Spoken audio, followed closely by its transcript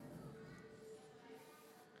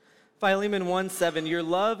Philemon 1:7, your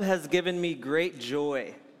love has given me great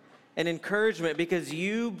joy and encouragement because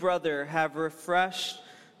you, brother, have refreshed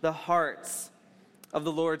the hearts of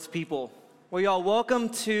the Lord's people. Well, y'all, welcome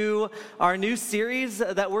to our new series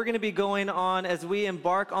that we're going to be going on as we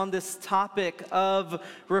embark on this topic of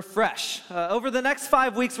refresh. Over the next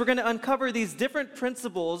 5 weeks, we're going to uncover these different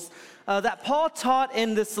principles that Paul taught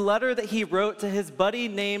in this letter that he wrote to his buddy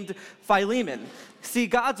named Philemon. See,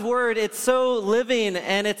 God's word, it's so living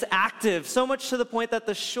and it's active, so much to the point that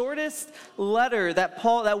the shortest letter that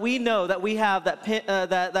Paul has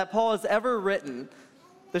ever written,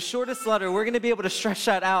 the shortest letter, we're going to be able to stretch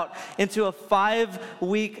that out into a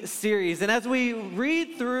 5-week series. And as we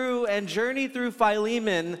read through and journey through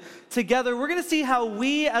Philemon together, we're going to see how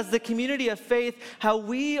we as the community of faith, how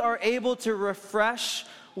we are able to refresh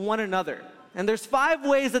one another. And there's 5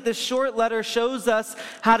 ways that this short letter shows us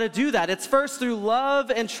how to do that. It's first through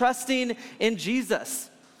love and trusting in Jesus.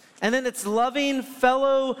 And then it's loving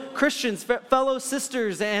fellow Christians, fellow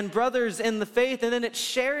sisters and brothers in the faith. And then it's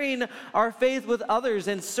sharing our faith with others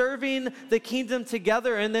and serving the kingdom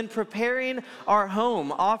together. And then preparing our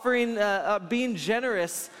home, offering, being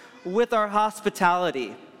generous with our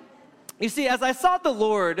hospitality. You see, as I sought the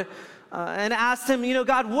Lord and asked him,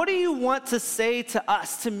 God, what do you want to say to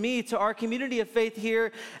us, to me, to our community of faith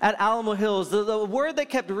here at Alamo Hills? The word that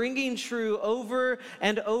kept ringing true over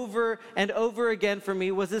and over and over again for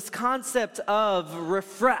me was this concept of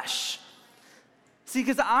refresh. See,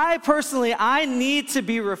 because I need to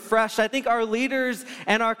be refreshed. I think our leaders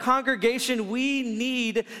and our congregation, we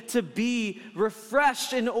need to be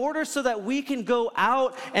refreshed in order so that we can go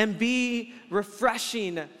out and be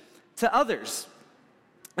refreshing to others.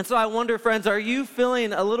 And so I wonder, friends, are you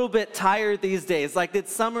feeling a little bit tired these days? Like, did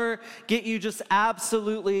summer get you just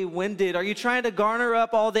absolutely winded? Are you trying to garner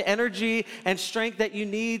up all the energy and strength that you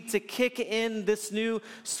need to kick in this new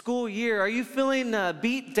school year? Are you feeling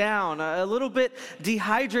beat down, a little bit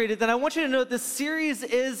dehydrated? Then I want you to know that this series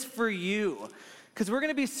is for you, because we're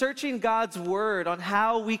going to be searching God's word on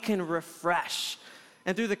how we can refresh,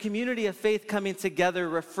 and through the community of faith coming together,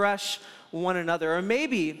 refresh one another. Or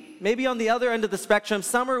maybe on the other end of the spectrum,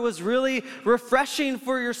 summer was really refreshing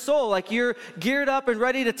for your soul. Like, you're geared up and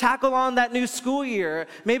ready to tackle on that new school year.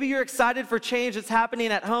 Maybe you're excited for change that's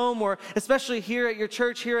happening at home, or especially here at your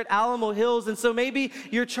church here at Alamo Hills. And so maybe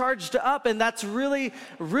you're charged up, and that's really,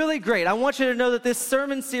 really great. I want you to know that this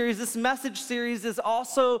sermon series, this message series is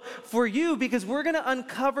also for you, because we're going to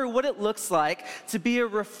uncover what it looks like to be a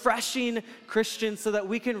refreshing Christian so that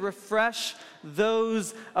we can refresh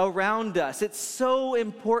those around us. It's so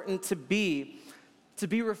important to be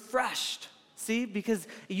refreshed. See, because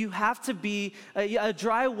you have to be, a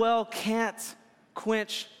dry well can't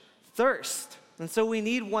quench thirst. And so we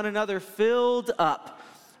need one another filled up,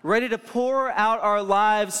 ready to pour out our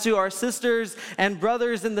lives to our sisters and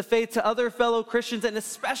brothers in the faith, to other fellow Christians, and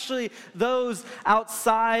especially those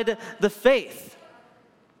outside the faith.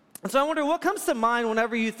 And so I wonder, what comes to mind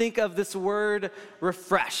whenever you think of this word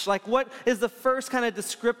refresh? Like, what is the first kind of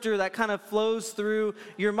descriptor that kind of flows through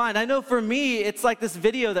your mind? I know for me, it's like this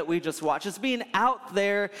video that we just watched. It's being out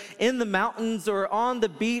there in the mountains or on the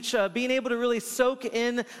beach, being able to really soak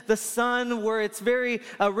in the sun, where it's very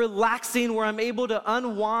relaxing, where I'm able to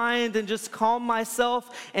unwind and just calm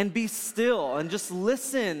myself and be still and just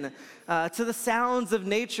listen to the sounds of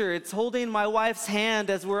nature. It's holding my wife's hand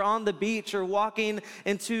as we're on the beach or walking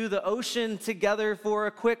into the ocean together for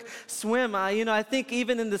a quick swim. I think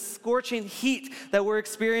even in the scorching heat that we're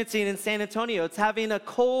experiencing in San Antonio, it's having a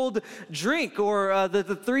cold drink, or the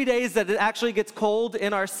 3 days that it actually gets cold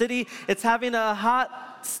in our city, it's having a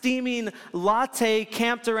hot, steaming latte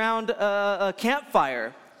camped around a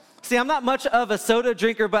campfire. See, I'm not much of a soda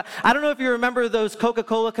drinker, but I don't know if you remember those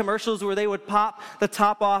Coca-Cola commercials where they would pop the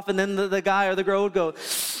top off and then the guy or the girl would go,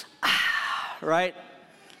 right?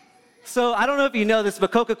 So I don't know if you know this,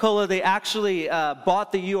 but Coca-Cola, they actually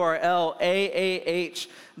bought the URL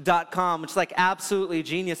AAH.com, which is like absolutely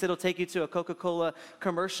genius. It'll take you to a Coca-Cola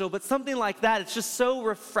commercial, but something like that. It's just so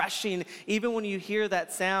refreshing, even when you hear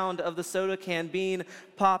that sound of the soda can being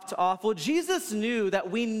popped off. Well, Jesus knew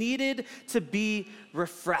that we needed to be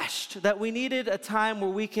refreshed, that we needed a time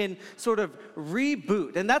where we can sort of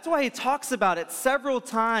reboot. And that's why he talks about it several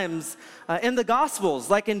times in the Gospels.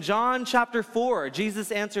 Like in John chapter 4, Jesus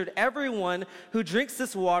answered, "Everyone who drinks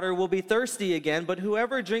this water will be thirsty again, but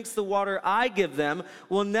whoever drinks the water I give them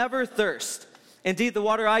will never thirst. Indeed, the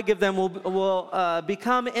water I give them will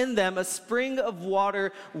become in them a spring of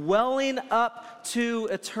water welling up to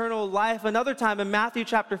eternal life. Another time in Matthew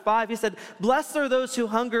chapter 5, he said, "Blessed are those who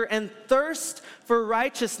hunger and thirst for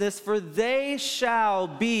righteousness, for they shall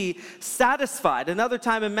be satisfied." Another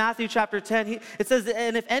time in Matthew chapter 10, it says,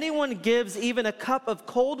 "And if anyone gives even a cup of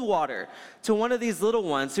cold water to one of these little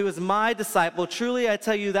ones who is my disciple, truly I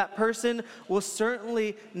tell you, that person will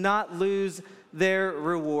certainly not lose their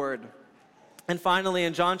reward." And finally,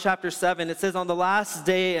 in John chapter 7, it says, "On the last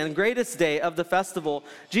day and greatest day of the festival,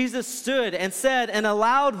 Jesus stood and said in a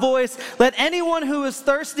loud voice, 'Let anyone who is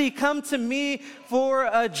thirsty come to me for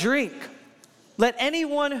a drink.'" Let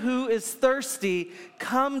anyone who is thirsty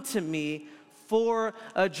come to me for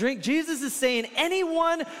a drink. Jesus is saying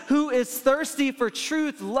anyone who is thirsty for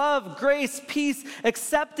truth, love, grace, peace,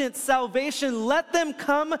 acceptance, salvation, let them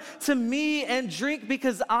come to me and drink,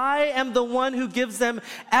 because I am the one who gives them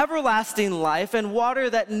everlasting life and water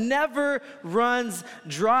that never runs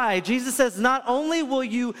dry. Jesus says not only will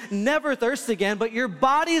you never thirst again, but your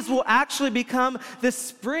bodies will actually become this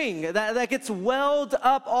spring that gets welled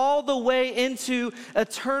up all the way into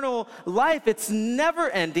eternal life. It's never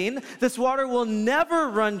ending. This water will never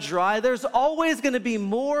run dry. There's always going to be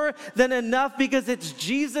more than enough, because it's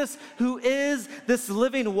Jesus who is this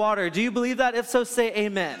living water. Do you believe that? If so, say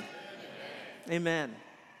amen. Amen.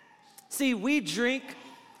 See, we drink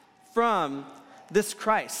from this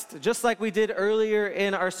Christ, just like we did earlier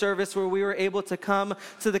in our service, where we were able to come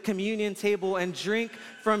to the communion table and drink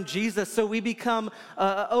from Jesus. So we become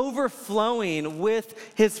overflowing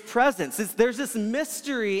with his presence. There's this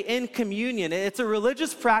mystery in communion. It's a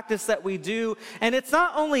religious practice that we do, and it's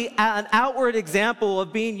not only an outward example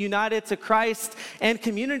of being united to Christ and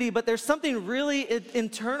community, but there's something really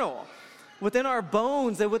internal within our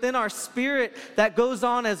bones and within our spirit that goes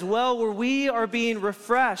on as well, where we are being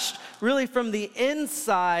refreshed really from the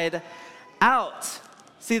inside out.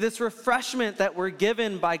 See, this refreshment that we're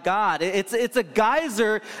given by God, it's a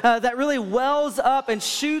geyser that really wells up and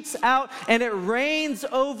shoots out, and it rains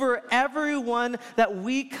over everyone that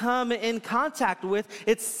we come in contact with.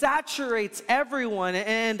 It saturates everyone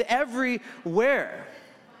and everywhere.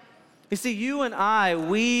 You see, you and I,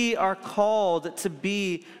 we are called to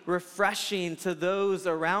be refreshing to those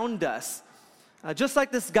around us. Just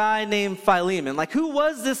like this guy named Philemon. Like, who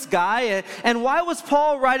was this guy, and why was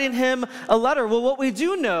Paul writing him a letter? Well, what we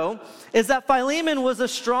do know is that Philemon was a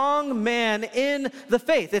strong man in the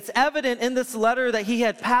faith. It's evident in this letter that he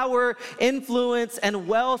had power, influence, and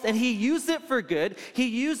wealth, and he used it for good. He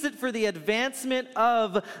used it for the advancement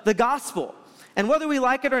of the gospel. And whether we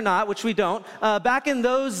like it or not, which we don't, back in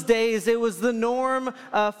those days, it was the norm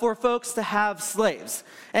for folks to have slaves.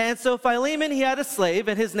 And so Philemon, he had a slave,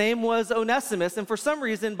 and his name was Onesimus. And for some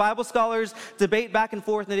reason, Bible scholars debate back and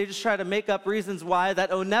forth, and they just try to make up reasons why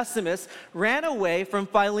that Onesimus ran away from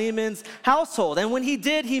Philemon's household. And when he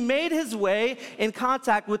did, he made his way in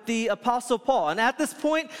contact with the Apostle Paul. And at this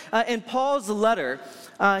point in Paul's letter,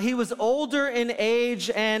 he was older in age,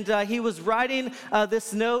 and he was writing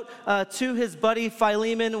this note to his buddy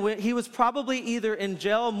Philemon. He was probably either in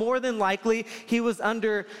jail, more than likely he was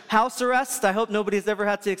under house arrest. I hope nobody's ever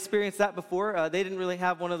had to experience that before. They didn't really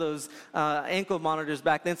have one of those ankle monitors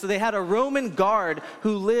back then. So they had a Roman guard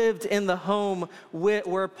who lived in the home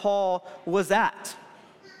where Paul was at.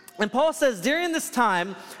 And Paul says, during this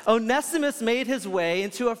time, Onesimus made his way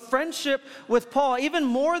into a friendship with Paul. Even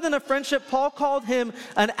more than a friendship, Paul called him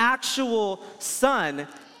an actual son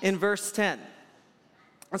in verse 10.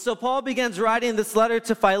 And so Paul begins writing this letter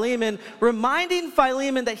to Philemon, reminding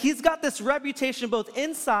Philemon that he's got this reputation both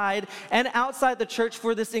inside and outside the church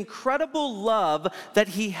for this incredible love that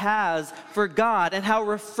he has for God, and how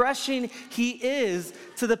refreshing he is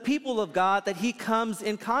to the people of God that he comes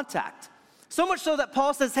in contact. So much so that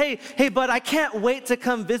Paul says, hey, bud, I can't wait to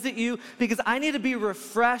come visit you, because I need to be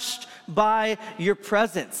refreshed by your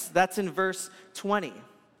presence. That's in verse 20.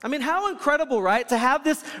 I mean, how incredible, right? To have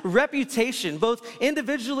this reputation, both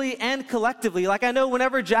individually and collectively. Like, I know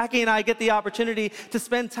whenever Jackie and I get the opportunity to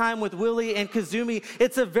spend time with Willie and Kazumi,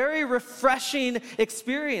 it's a very refreshing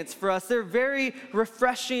experience for us. They're very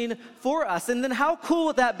refreshing for us. And then how cool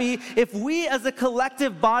would that be if we, as a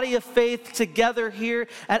collective body of faith together here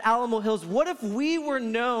at Alamo Hills, what if we were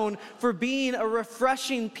known for being a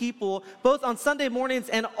refreshing people, both on Sunday mornings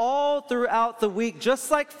and all throughout the week, just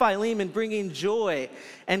like Philemon, bringing joy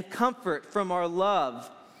and comfort from our love,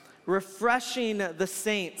 refreshing the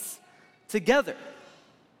saints together.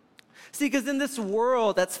 See, because in this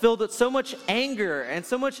world that's filled with so much anger and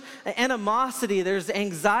so much animosity, there's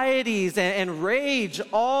anxieties and rage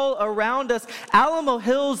all around us. Alamo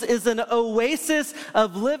Hills is an oasis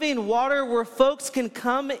of living water where folks can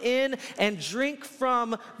come in and drink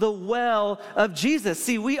from the well of Jesus.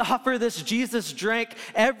 See, we offer this Jesus drink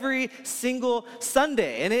every single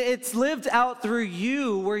Sunday, and it's lived out through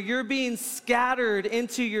you, where you're being scattered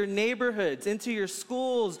into your neighborhoods, into your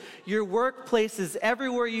schools, your workplaces,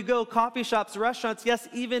 everywhere you go, coffee shops, restaurants, yes,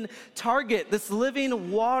 even Target. This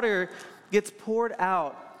living water gets poured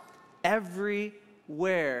out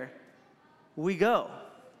everywhere we go.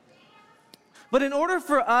 But in order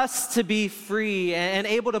for us to be free and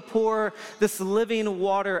able to pour this living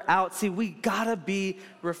water out, see, we gotta be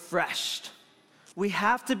refreshed. We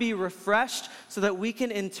have to be refreshed so that we can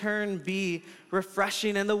in turn be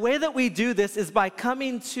refreshing. And the way that we do this is by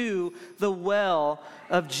coming to the well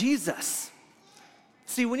of Jesus.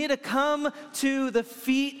 See, we need to come to the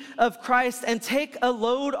feet of Christ and take a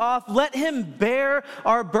load off. Let him bear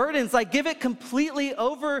our burdens. Like, give it completely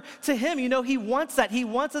over to him. You know, he wants that. He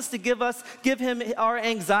wants us to give him our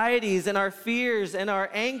anxieties and our fears and our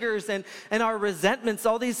angers and our resentments,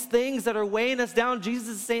 all these things that are weighing us down. Jesus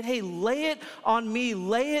is saying, hey, lay it on me,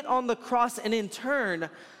 lay it on the cross, and in turn,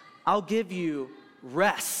 I'll give you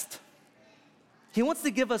rest. He wants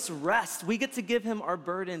to give us rest. We get to give him our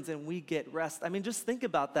burdens and we get rest. I mean, just think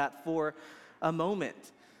about that for a moment.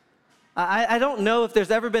 I don't know if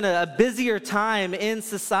there's ever been a busier time in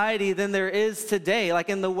society than there is today. Like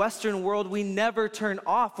in the Western world, we never turn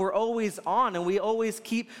off. We're always on and we always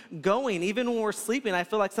keep going. Even when we're sleeping, I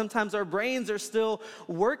feel like sometimes our brains are still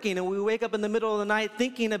working and we wake up in the middle of the night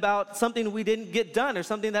thinking about something we didn't get done or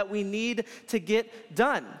something that we need to get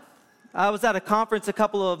done. I was at a conference a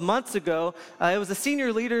couple of months ago. It was a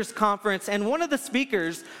senior leaders conference, and one of the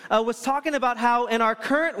speakers was talking about how in our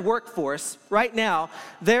current workforce right now,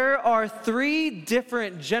 there are 3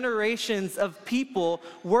 different generations of people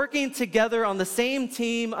working together on the same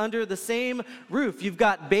team under the same roof. You've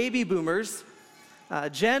got baby boomers,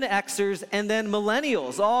 Gen Xers, and then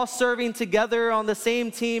millennials all serving together on the same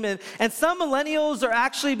team. And some millennials are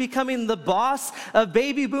actually becoming the boss of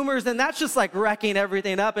baby boomers, and that's just like wrecking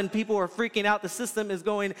everything up, and people are freaking out. The system is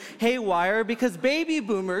going haywire because baby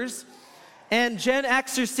boomers and Gen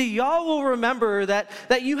Xers, see, y'all will remember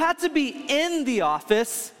that you had to be in the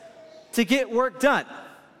office to get work done.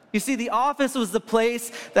 You see, the office was the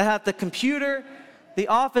place that had the computer. The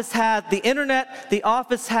office had the internet. The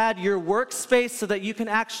office had your workspace so that you can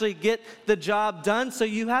actually get the job done. So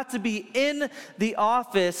you had to be in the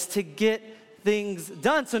office to get things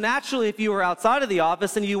done. So naturally, if you were outside of the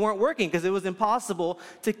office, then you weren't working because it was impossible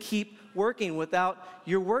to keep working without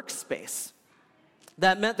your workspace.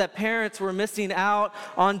 That meant that parents were missing out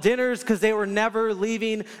on dinners because they were never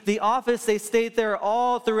leaving the office. They stayed there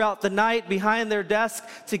all throughout the night behind their desk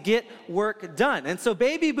to get work done. And so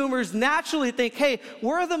baby boomers naturally think, hey,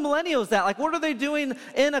 where are the millennials at? Like, what are they doing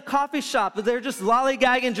in a coffee shop? They're just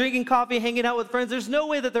lollygagging, drinking coffee, hanging out with friends. There's no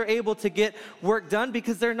way that they're able to get work done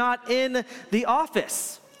because they're not in the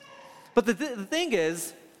But the thing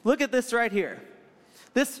is, look at this right here.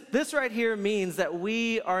 This right here means that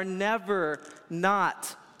we are never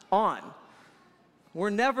not on. We're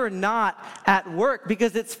never not at work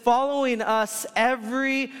because it's following us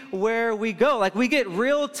everywhere we go. Like, we get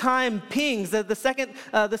real-time pings that the second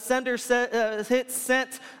the sender hits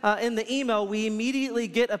sent in the email, we immediately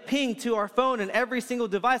get a ping to our phone and every single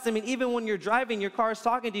device. I mean, even when you're driving, your car is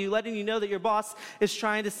talking to you, letting you know that your boss is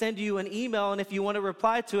trying to send you an email, and if you want to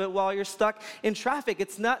reply to it while you're stuck in traffic,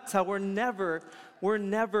 it's nuts how we're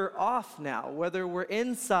never off now, whether we're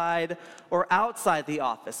inside or outside the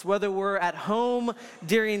office. Whether we're at home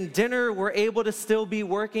during dinner, we're able to still be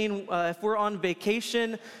working. If we're on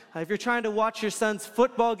vacation, if you're trying to watch your son's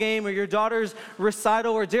football game or your daughter's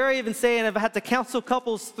recital, or dare I even say, and I've had to counsel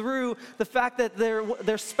couples through the fact that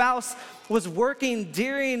their spouse was working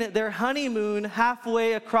during their honeymoon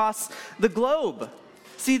halfway across the globe.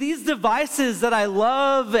 See, these devices that I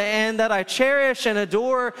love and that I cherish and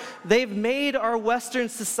adore, they've made our Western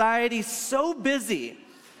society so busy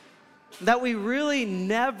that we really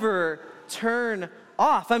never turn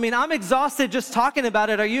off. I mean, I'm exhausted just talking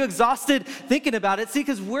about it. Are you exhausted thinking about it? See,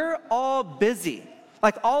 because we're all busy.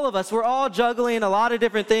 Like, all of us, we're all juggling a lot of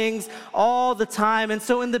different things all the time. And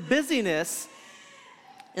so in the busyness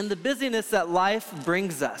that life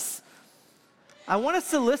brings us, I want us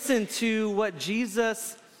to listen to what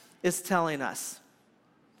Jesus is telling us.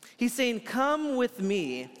 He's saying, come with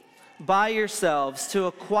me by yourselves to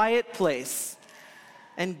a quiet place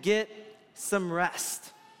and get some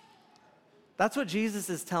rest. That's what Jesus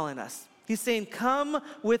is telling us. He's saying, come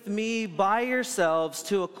with me by yourselves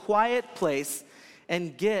to a quiet place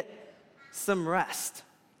and get some rest.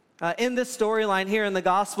 In this storyline here in the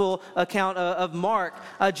gospel account of Mark,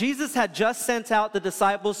 Jesus had just sent out the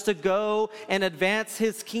disciples to go and advance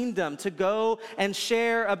his kingdom, to go and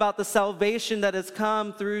share about the salvation that has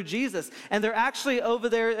come through Jesus. And they're actually over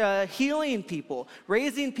there healing people,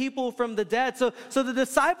 raising people from the dead. So the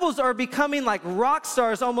disciples are becoming like rock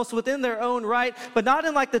stars almost within their own right, but not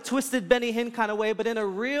in like the twisted Benny Hinn kind of way, but in a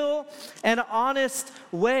real and honest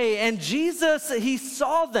way. And Jesus, he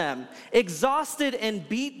saw them exhausted and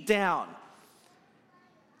beat down.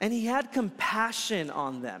 And he had compassion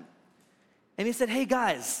on them. And he said, hey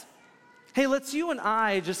guys, let's you and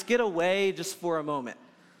I just get away just for a moment.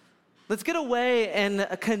 Let's get away and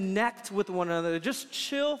connect with one another. Just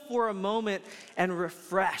chill for a moment and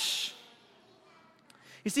refresh.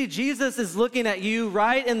 You see, Jesus is looking at you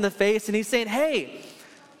right in the face and he's saying, hey,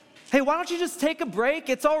 why don't you just take a break?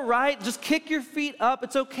 It's all right. Just kick your feet up.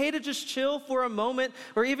 It's okay to just chill for a moment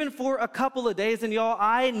or even for a couple of days. And y'all,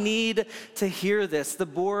 I need to hear this. The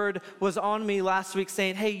board was on me last week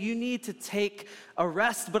saying, hey, you need to take a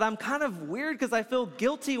rest. But I'm kind of weird because I feel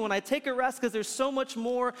guilty when I take a rest because there's so much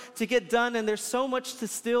more to get done and there's so much to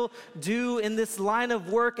still do in this line of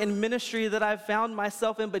work and ministry that I've found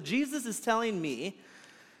myself in. But Jesus is telling me,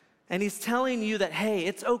 and he's telling you that, hey,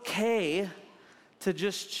 it's okay to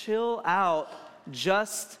just chill out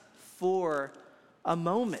just for a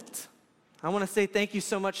moment. I want to say thank you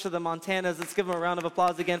so much to the Montanas. Let's give them a round of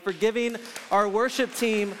applause again for giving our worship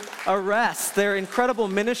team a rest. Their incredible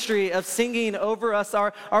ministry of singing over us.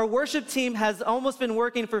 Our worship team has almost been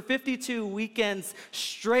working for 52 weekends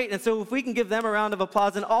straight. And so if we can give them a round of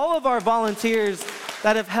applause and all of our volunteers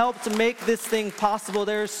that have helped make this thing possible.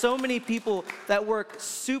 There are so many people that work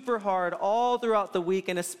super hard all throughout the week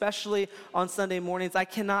and especially on Sunday mornings. I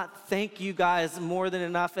cannot thank you guys more than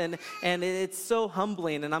enough. And it's so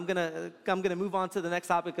humbling. And I'm gonna move on to the next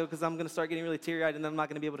topic because I'm gonna start getting really teary-eyed and then I'm not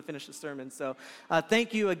gonna be able to finish the sermon. So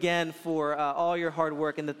thank you again for all your hard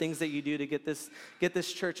work and the things that you do to get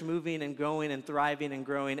this church moving and going and thriving and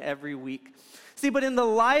growing every week. See, but in the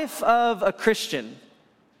life of a Christian,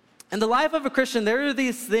 there are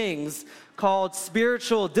these things called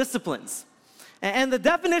spiritual disciplines. And the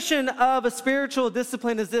definition of a spiritual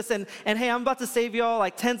discipline is this, and hey, I'm about to save y'all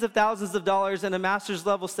like tens of thousands of dollars and a master's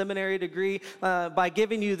level seminary degree by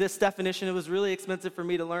giving you this definition. It was really expensive for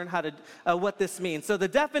me to learn what this means. So the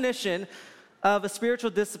definition of a spiritual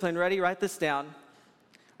discipline, ready, write this down,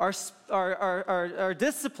 are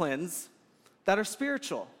disciplines that are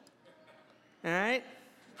spiritual, all right?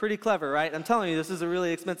 Pretty clever, right? I'm telling you, this is a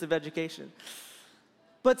really expensive education.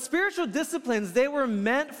 But spiritual disciplines, they were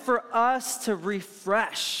meant for us to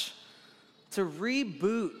refresh, to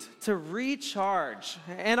reboot, to recharge.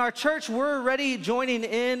 And our church, we're already joining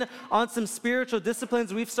in on some spiritual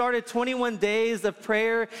disciplines. We've started 21 days of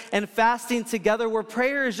prayer and fasting together, where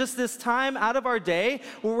prayer is just this time out of our day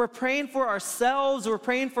where we're praying for ourselves, we're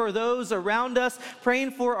praying for those around us,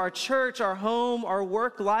 praying for our church, our home, our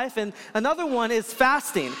work life. And another one is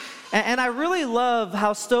fasting. And I really love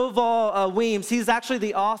how Stovall Weems, he's actually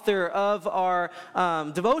the author of our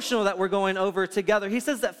devotional that we're going over together. He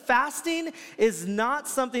says that fasting is not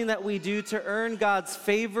something that we do to earn God's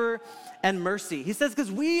favor and mercy. He says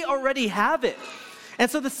because we already have it. And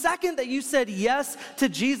so the second that you said yes to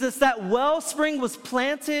Jesus, that wellspring was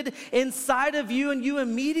planted inside of you and you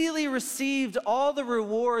immediately received all the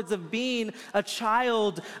rewards of being a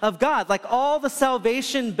child of God. Like all the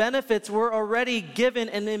salvation benefits were already given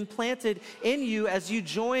and implanted in you as you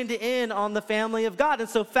joined in on the family of God. And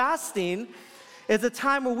so fasting is a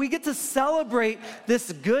time where we get to celebrate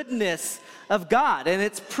this goodness of God. And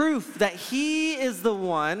it's proof that He is the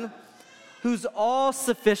one who's all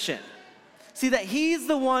sufficient. See, that He's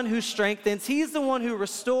the one who strengthens, He's the one who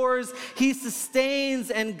restores, He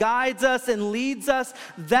sustains and guides us and leads us.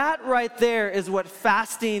 That right there is what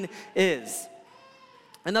fasting is.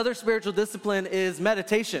 Another spiritual discipline is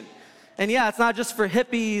meditation. And yeah, it's not just for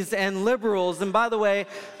hippies and liberals. And by the way,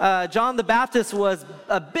 John the Baptist was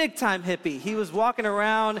a big-time hippie. He was walking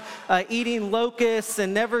around eating locusts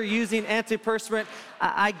and never using antiperspirant.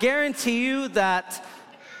 I guarantee you that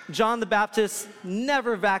John the Baptist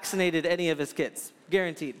never vaccinated any of his kids,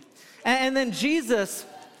 guaranteed. And then Jesus,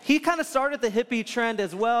 he kind of started the hippie trend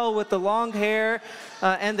as well with the long hair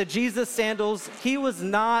and the Jesus sandals. He was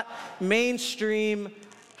not mainstream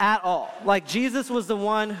at all. Like Jesus was the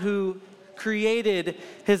one who created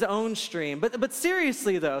his own stream. But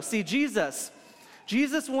seriously though, see, Jesus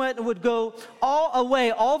would go all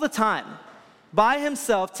away all the time. by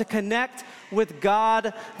himself to connect with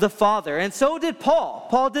God the Father. And so did Paul.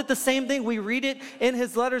 Paul did the same thing. We read it in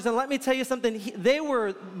his letters. And let me tell you something, they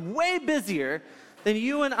were way busier than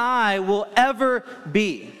you and I will ever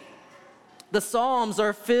be. The Psalms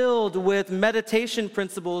are filled with meditation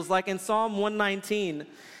principles, like in Psalm 119.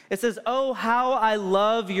 It says, "Oh, how I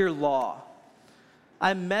love your law.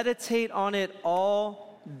 I meditate on it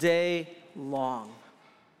all day long."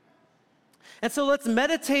 And so let's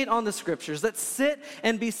meditate on the scriptures. Let's sit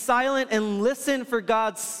and be silent and listen for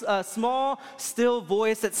God's small, still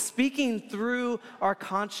voice that's speaking through our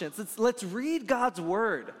conscience. Let's read God's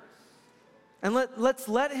word. And let's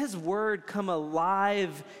let his word come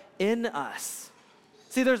alive in us.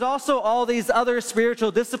 See, there's also all these other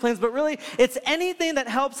spiritual disciplines, but really it's anything that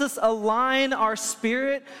helps us align our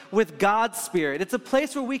spirit with God's spirit. It's a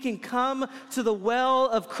place where we can come to the well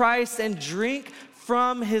of Christ and drink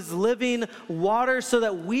from his living water so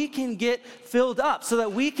that we can get filled up, so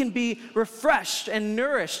that we can be refreshed and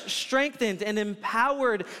nourished, strengthened and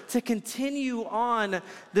empowered to continue on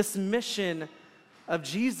this mission of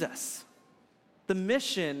Jesus. The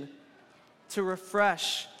mission to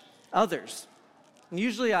refresh others. And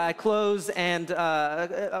usually I close and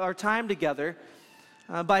our time together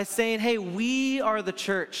by saying, hey, we are the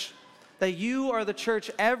church. That you are the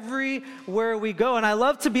church everywhere we go. And I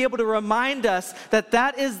love to be able to remind us that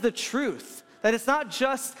that is the truth. That it's not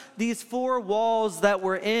just these four walls that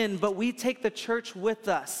we're in, but we take the church with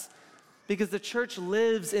us. Because the church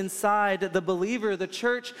lives inside the believer. The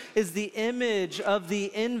church is the image of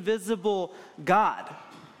the invisible God.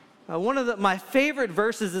 One of my favorite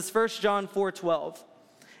verses is 1 John 4:12.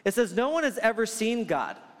 It says, "No one has ever seen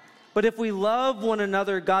God. But if we love one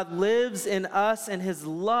another, God lives in us, and his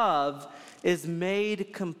love is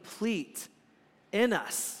made complete in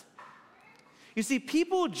us." You see,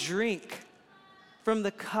 people drink from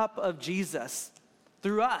the cup of Jesus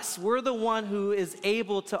through us. We're the one who is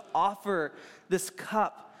able to offer this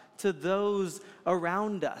cup to those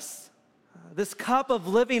around us. This cup of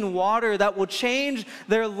living water that will change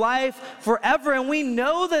their life forever. And we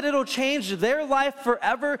know that it'll change their life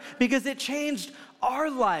forever because it changed our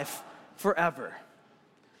life forever.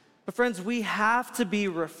 But friends, we have to be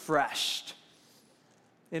refreshed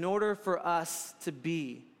in order for us to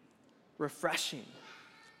be refreshing.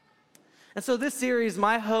 And so this series,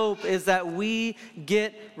 my hope is that we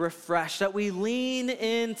get refreshed, that we lean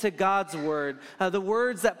into God's word, the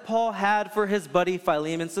words that Paul had for his buddy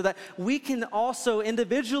Philemon, so that we can also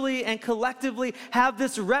individually and collectively have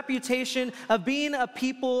this reputation of being a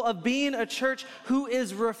people, of being a church who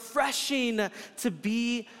is refreshing to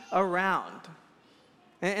be around.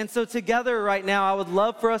 And so together right now, I would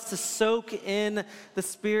love for us to soak in the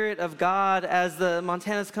Spirit of God as the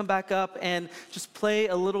Montanas come back up and just play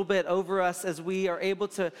a little bit over us as we are able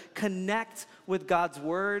to connect with God's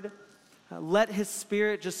Word. Let His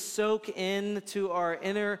Spirit just soak into our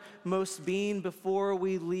innermost being before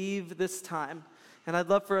we leave this time. And I'd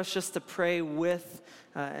love for us just to pray with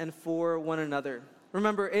and for one another.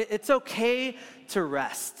 Remember, it's okay to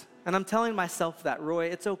rest. And I'm telling myself that, Roy,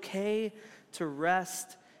 it's okay to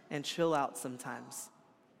rest and chill out sometimes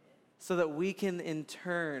so that we can in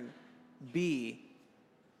turn be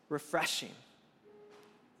refreshing.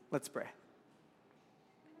 Let's pray.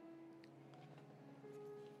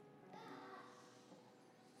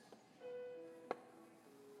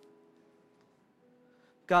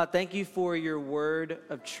 God, thank you for your word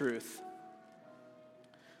of truth.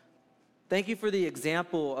 Thank you for the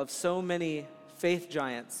example of so many faith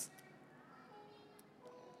giants.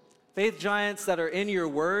 Faith giants that are in your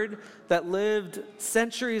word that lived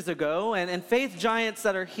centuries ago, and faith giants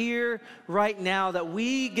that are here right now that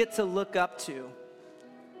we get to look up to.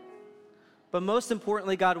 But most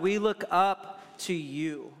importantly, God, we look up to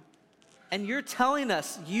you. And you're telling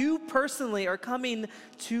us, you personally are coming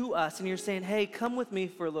to us, and you're saying, hey, come with me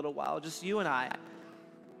for a little while, just you and I.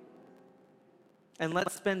 And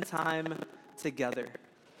let's spend time together.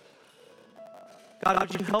 God,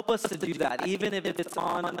 would you help us to do that, even if it's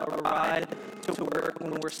on a ride to work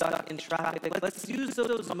when we're stuck in traffic? Let's use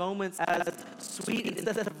those moments as sweet,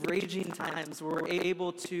 instead of raging times where we're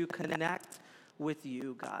able to connect with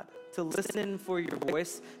you, God, to listen for your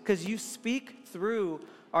voice, because you speak through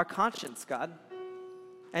our conscience, God.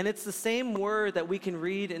 And it's the same word that we can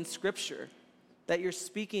read in Scripture, that you're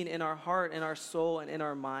speaking in our heart, in our soul, and in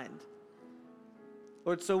our mind.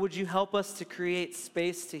 Lord, so would you help us to create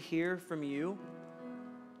space to hear from you,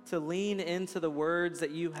 to lean into the words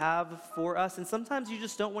that you have for us. And sometimes you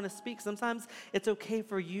just don't want to speak. Sometimes it's okay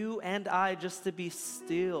for you and I just to be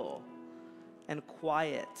still and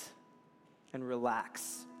quiet and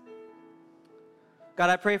relax. God,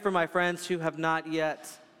 I pray for my friends who have not yet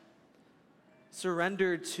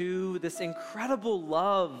surrendered to this incredible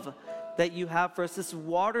love that you have for us, this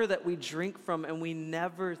water that we drink from and we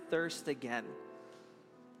never thirst again.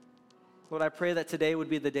 Lord, I pray that today would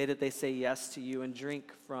be the day that they say yes to you and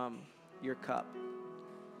drink from your cup.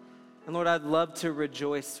 And Lord, I'd love to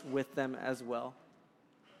rejoice with them as well.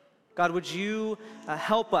 God, would you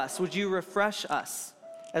help us? Would you refresh us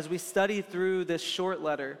as we study through this short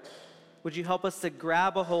letter? Would you help us to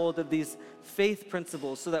grab a hold of these faith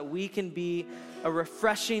principles so that we can be a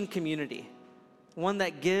refreshing community, one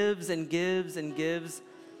that gives and gives and gives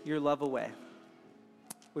your love away?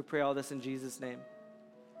 We pray all this in Jesus' name.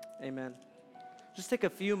 Amen. Just take a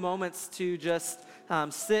few moments to just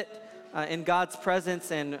sit in God's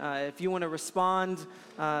presence, and if you want to respond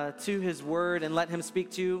to his word and let him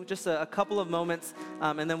speak to you, just a couple of moments,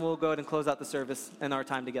 and then we'll go ahead and close out the service and our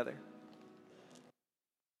time together.